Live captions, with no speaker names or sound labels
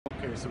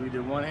Okay, so we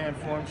did one-hand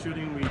form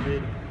shooting, we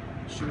did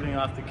shooting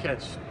off the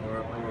catch,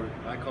 or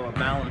I call it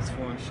balance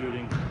form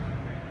shooting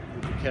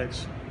with the catch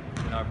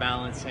in our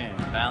balance hand.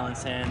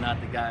 Balance hand,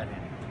 not the guide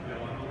hand.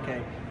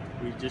 Okay,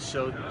 we just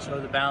showed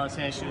the balance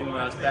hand shooting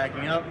where I was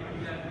backing up.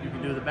 You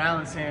can do the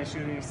balance hand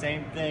shooting,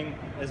 same thing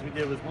as we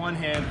did with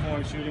one-hand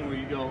form shooting, where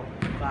you go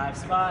 5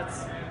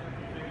 spots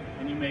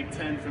and you make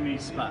 10 from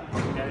each spot.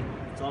 Okay,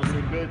 it's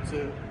also good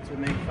to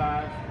make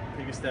 5,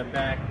 take a step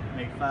back,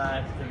 make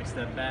 5, take a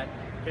step back.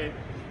 Okay.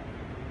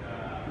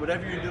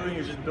 Whatever you're doing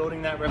is just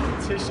building that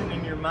repetition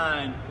in your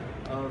mind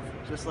of,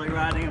 just like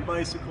riding a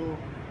bicycle,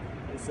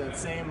 it's that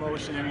same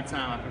motion every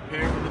time. I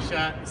prepare for the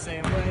shot the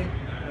same way,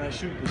 and I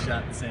shoot the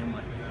shot the same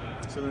way.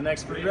 So the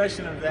next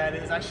progression of that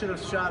is I should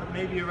have shot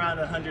maybe around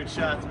 100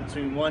 shots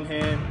between one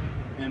hand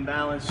and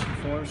balance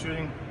form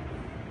shooting.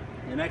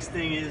 The next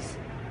thing is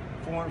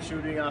form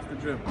shooting off the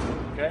dribble,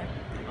 okay?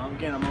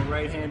 Again, I'm a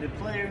right-handed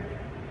player.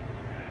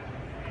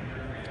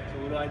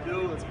 So what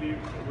do?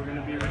 We're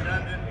gonna be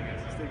redundant.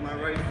 Stick my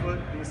right foot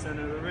in the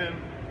center of the rim.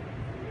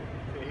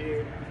 Okay,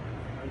 here.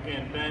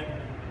 Again, bent.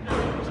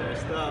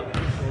 Chest up.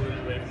 Shoulders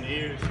away from the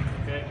ears.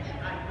 Okay.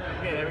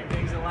 Again,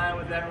 everything's in line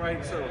with that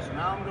right toe. So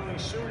now I'm doing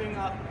shooting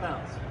off the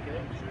bounce.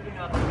 Okay. Shooting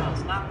off the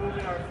bounce. Not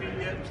moving our feet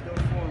yet. I'm still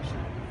form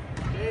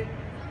shooting. Okay.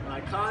 When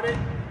I caught it,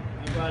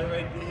 I brought it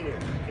right to here.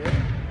 Okay.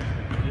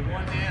 In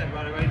one hand, I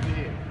brought it right to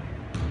here.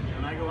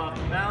 When I go off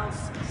the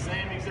bounce,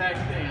 same exact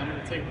thing. I'm going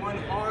to take one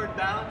hard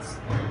bounce.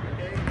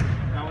 Okay.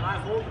 Now when I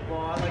hold the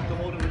ball, I like to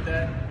hold it with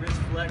that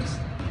wrist flex.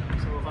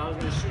 So if I was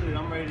going to shoot it,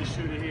 I'm ready to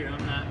shoot it here.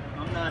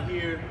 I'm not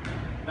here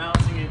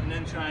bouncing it and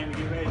then trying to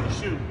get ready to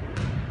shoot.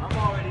 I'm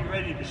already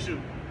ready to shoot.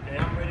 Okay,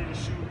 I'm ready to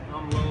shoot.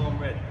 I'm low. I'm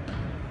ready.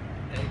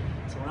 Okay,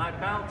 so when I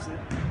bounce it,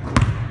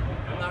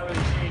 I'm not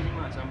really changing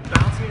much. I'm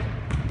bouncing it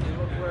and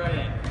look where I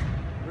am.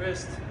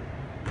 Wrist,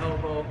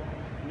 elbow,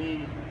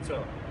 knee,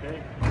 toe. Okay,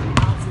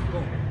 bounce it,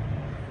 boom.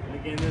 And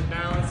again, this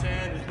balance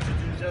hand is to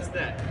do just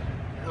that.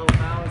 Help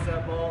balance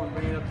that ball and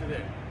bring it up to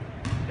there.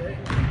 Okay?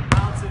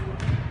 Bounce it.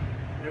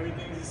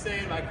 Everything's the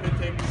same. I could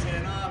take this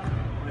hand off.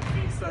 My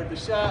feet start the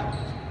shot,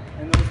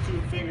 and those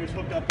 2 fingers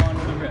hook up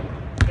onto the rim.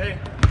 Okay?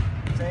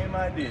 Same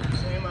idea.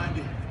 Same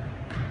idea.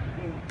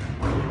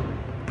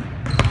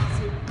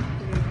 Bounce it.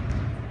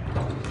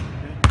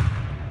 Okay?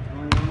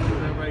 Only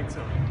move that right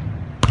toe.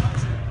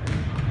 Bounce it.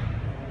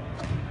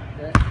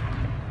 Okay?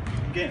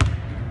 Again,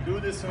 do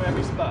this from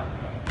every spot.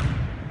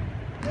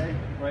 Okay?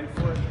 Right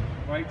foot.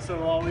 Right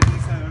toe always in the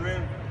center of the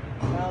rim.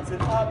 Bounce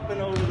it up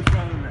and over the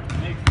front of the rim.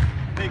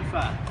 Make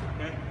 5.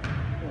 Okay?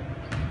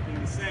 Do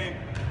the same.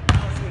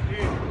 Bounce it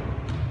here.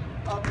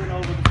 Up and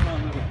over the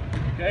front of the rim.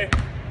 Okay?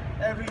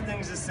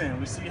 Everything's the same.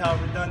 We see how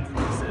redundant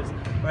this is.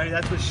 Right?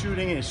 That's what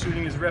shooting is.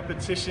 Shooting is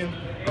repetition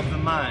of the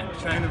mind.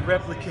 Trying to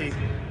replicate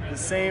the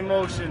same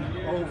motion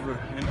over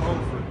and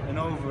over and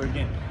over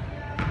again.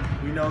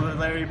 We know the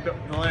Larry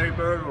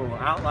Bird rule,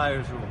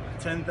 outliers rule,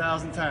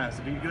 10,000 times.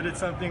 To be good at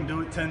something,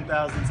 do it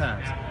 10,000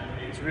 times.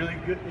 It's really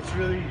good. It's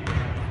really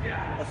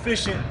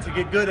efficient to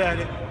get good at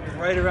it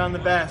right around the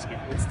basket.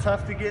 It's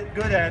tough to get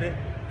good at it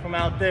from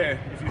out there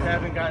if you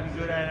haven't gotten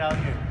good at it out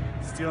here.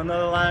 Steal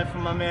another line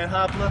from my man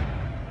Hopla.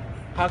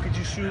 How could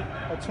you shoot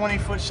a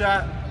 20-foot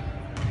shot,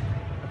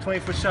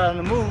 on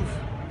the move,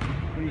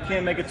 when you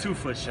can't make a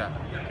 2-foot shot?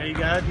 Okay, you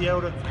gotta be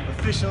able to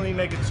efficiently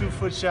make a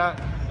 2-foot shot.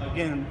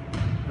 Again,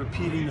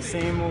 repeating the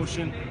same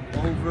motion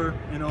over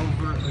and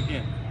over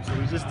again. So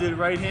we just did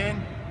right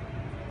hand.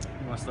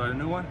 You want to start a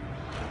new one?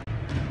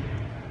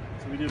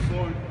 So we did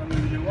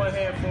one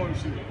hand form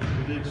shooting.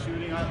 We did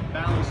shooting up,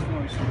 balance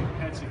form shooting,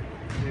 catching.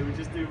 Okay, we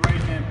just did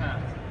right hand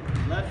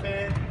pounds. Left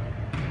hand,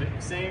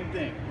 same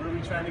thing. What are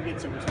we trying to get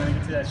to? We're trying to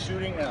get to that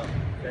shooting L,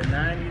 that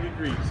 90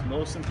 degrees.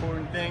 Most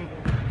important thing,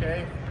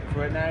 okay? If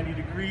we're at 90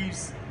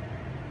 degrees,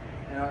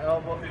 and our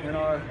elbow, and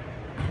our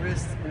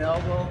wrist and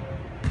elbow,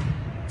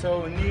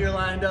 toe and knee are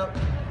lined up,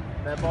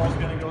 that ball's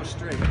gonna go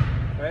straight,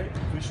 right?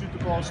 If we shoot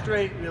the ball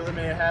straight, we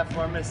eliminate half of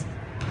our misses.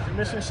 If you're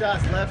missing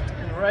shots left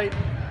and right,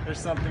 there's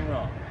something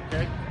wrong,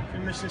 okay? If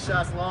you're missing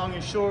shots long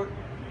and short,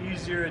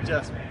 easier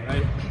adjustment,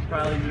 right?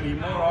 Probably you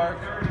need more arc,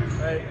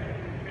 right?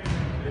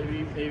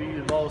 Maybe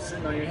the ball's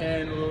sitting on your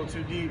hand a little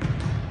too deep,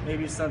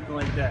 maybe something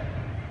like that.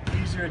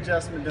 Easier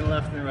adjustment than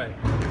left and right.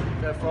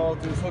 If that follow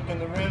through hook in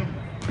the rim,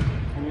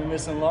 and you're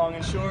missing long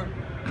and short,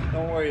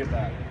 don't worry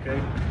about it,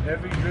 okay?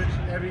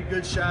 Every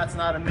good shot's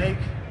not a make,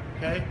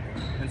 okay?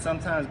 And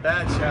sometimes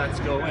bad shots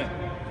go in.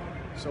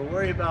 So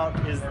worry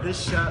about, is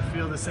this shot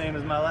feel the same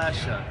as my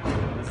last shot?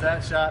 Does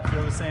that shot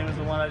feel the same as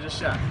the one I just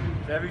shot?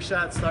 If every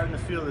shot's starting to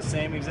feel the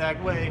same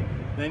exact way,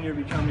 then you're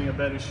becoming a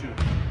better shooter.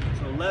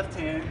 So left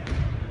hand,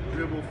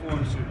 dribble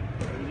form shooting.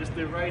 We just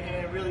did right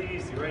hand, really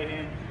easy. Right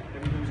hand,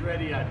 everything's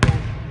ready, I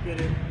don't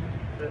get it.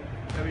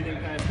 Everything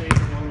kind of stays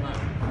in one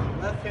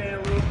line. Left hand,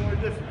 a little more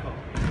difficult.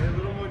 Okay, a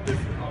little more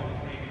difficult.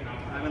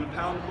 I'm going to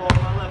pound the ball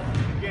with my left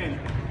foot. Again,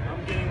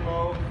 I'm getting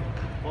low.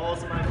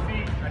 Ball's in my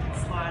feet. I can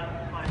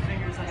slide my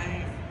fingers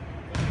underneath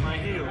my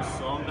heels.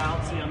 So I'm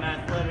bouncy, I'm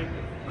athletic.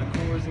 My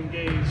core is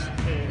engaged.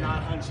 Okay,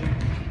 not hunching.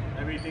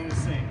 Everything's the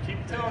same.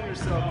 Keep telling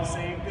yourself the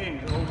same thing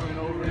over and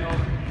over and over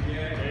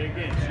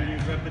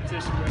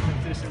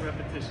repetition, repetition,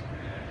 repetition.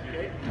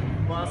 Okay?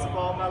 Bounce the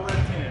ball with my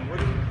left hand. What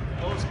do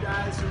most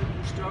guys who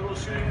struggle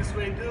shooting this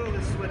way do?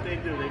 This is what they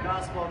do. They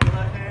bounce the ball with the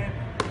left hand,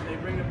 and they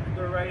bring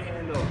their right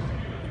hand over.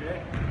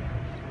 Okay?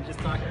 We just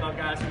talked about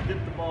guys who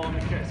dip the ball in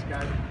the catch.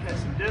 Guys who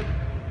catch and dip,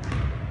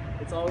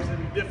 it's always going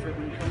to be different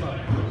when you come up.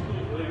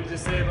 What did we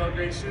just say about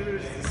great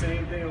shooters? It's the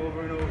same thing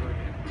over and over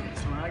again.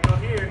 So when I go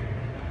here,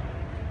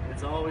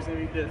 it's always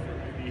going to be different.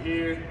 Maybe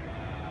here,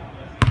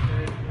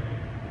 okay,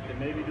 can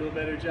maybe do a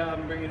better job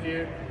and bring it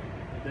here.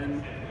 Then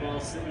the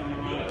ball's sitting on the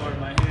wrong part of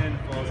my hand,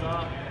 it falls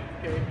off.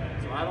 Okay,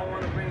 so I don't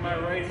want to bring my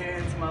right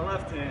hand to my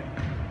left hand.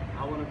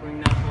 I want to bring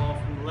that ball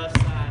from the left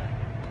side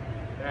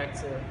back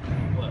to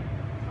what?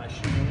 My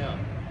shooting out.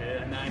 Okay,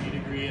 at a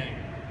 90-degree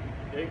angle.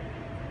 Okay,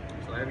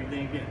 so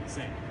everything again the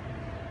same.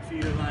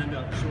 Feet are lined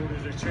up,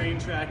 shoulders are train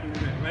tracking the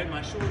rim, right?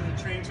 My shoulders are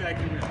train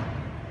tracking the rim.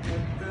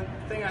 The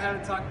thing I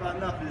haven't talked about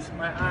enough is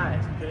my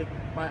eyes, okay?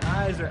 My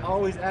eyes are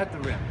always at the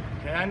rim,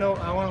 okay? I know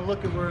I want to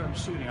look at where I'm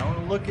shooting. I want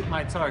to look at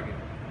my target,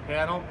 okay?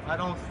 I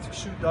don't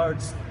shoot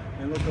darts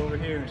and look over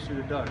here and shoot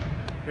a dart,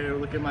 okay? Or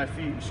look at my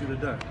feet and shoot a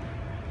dart,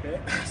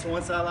 okay? So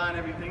once I line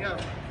everything up,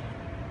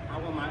 I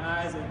want my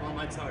eyes on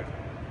my target,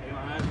 okay?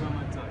 My eyes are on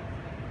my target.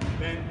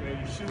 Then,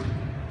 ready to shoot,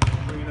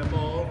 bringing the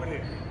ball over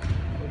here.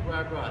 Look where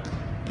I brought it.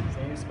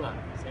 Same spot,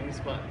 same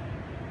spot.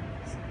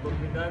 Look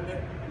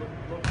redundant,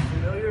 look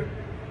familiar?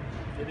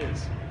 It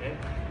is, okay?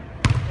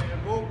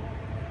 And boom.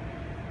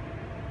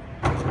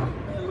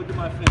 And look at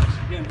my finish.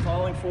 Again,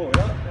 falling forward,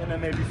 up, and then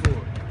maybe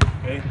forward.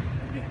 Okay?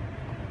 Again.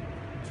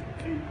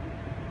 Feet.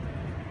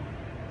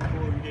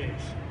 Forward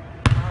engage.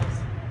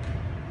 Pause.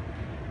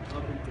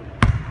 Up and through.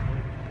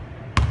 Okay?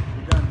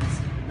 Redundant,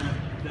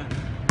 redundant.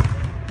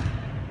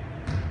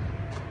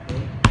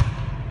 Okay?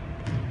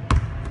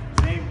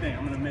 Same thing,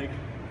 I'm gonna make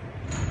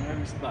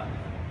every spot.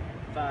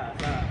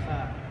 5, 5,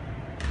 5.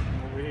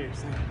 Over here,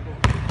 same.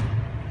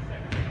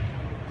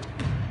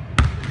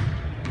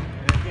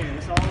 And again,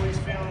 it's always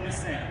feeling the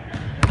same.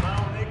 If I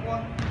don't make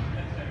one,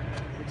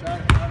 which I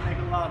make a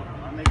lot of them.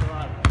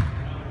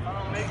 If I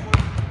don't make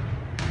one,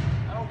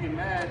 I don't get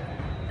mad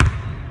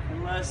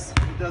unless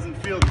it doesn't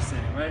feel the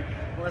same, right?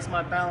 Unless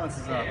my balance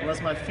is off,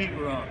 unless my feet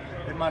were on,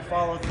 if my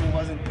follow through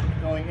wasn't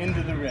going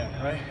into the rim,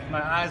 right?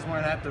 My eyes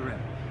weren't at the rim.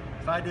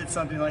 If I did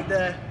something like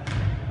that,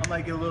 I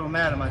might get a little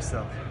mad at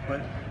myself.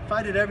 But if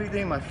I did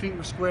everything, my feet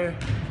were square,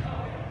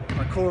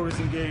 my core was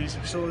engaged,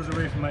 shoulders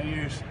away from my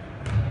ears,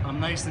 I'm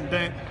nice and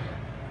bent,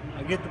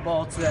 I get the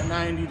ball to that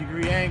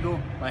 90-degree angle,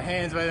 my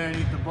hand's right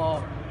underneath the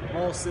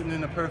ball's sitting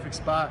in the perfect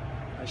spot,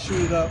 I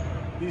shoot it up,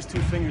 these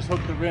two fingers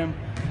hook the rim,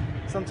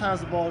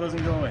 sometimes the ball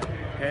doesn't go in,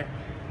 okay?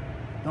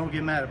 Don't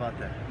get mad about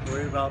that.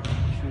 Worry about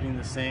shooting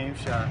the same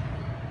shot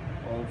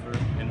over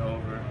and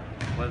over,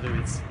 whether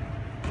it's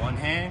one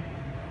hand,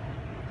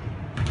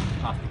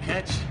 off the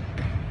catch,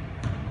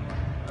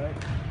 right?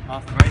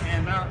 Off the right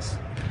hand bounce,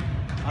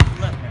 off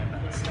the left hand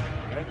bounce.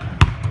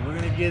 Right? We're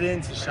gonna get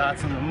into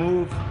shots on the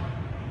move,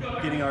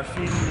 getting our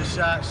feet in the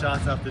shot,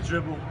 shots off the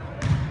dribble,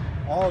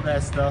 all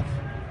that stuff.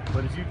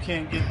 But if you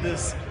can't get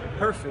this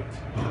perfect,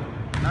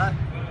 not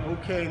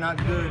okay, not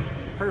good,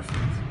 perfect.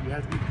 You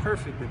have to be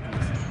perfect at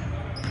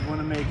these. You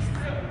want to make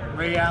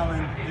Ray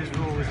Allen, his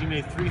rule was he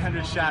made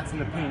 300 shots in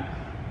the paint,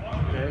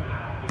 okay,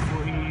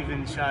 before he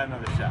even shot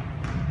another shot.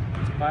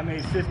 So if I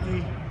made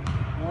 50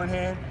 one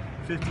hand,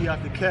 50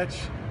 off the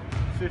catch,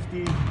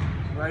 50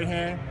 right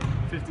hand,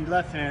 50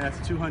 left hand,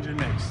 that's 200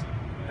 makes.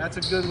 That's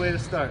a good way to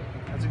start.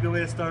 That's a good way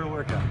to start a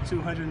workout,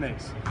 200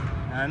 makes.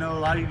 And I know a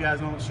lot of you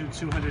guys won't shoot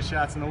 200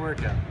 shots in a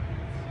workout.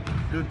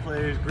 Good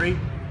players, great,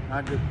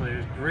 not good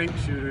players, great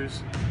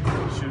shooters,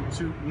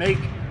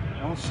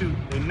 don't shoot,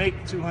 they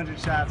make 200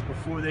 shots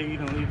before they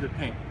even leave the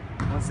paint.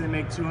 Once they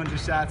make 200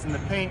 shots in the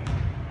paint,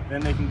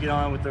 then they can get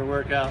on with their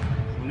workout,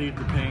 leave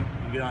the paint,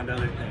 and get on to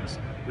other things,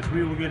 which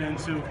we will get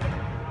into.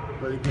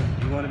 But again,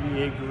 you want to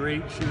be a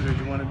great shooter,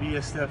 you want to be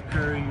a Steph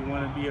Curry, you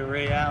want to be a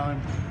Ray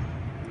Allen,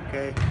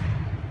 okay?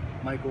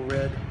 Michael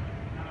Redd,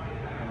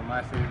 one of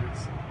my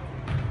favorites.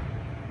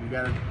 You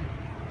got to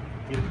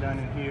get it done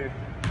in here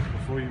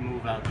before you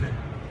move out there,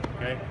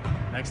 okay?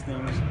 Next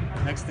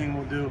thing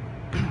we'll do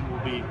will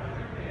be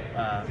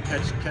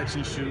catch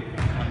and shoot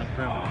on the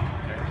perimeter,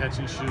 okay? Catch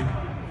and shoot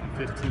from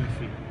 15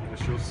 feet,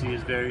 which you'll see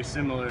is very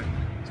similar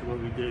to what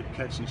we did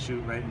catch and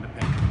shoot right in the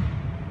paint.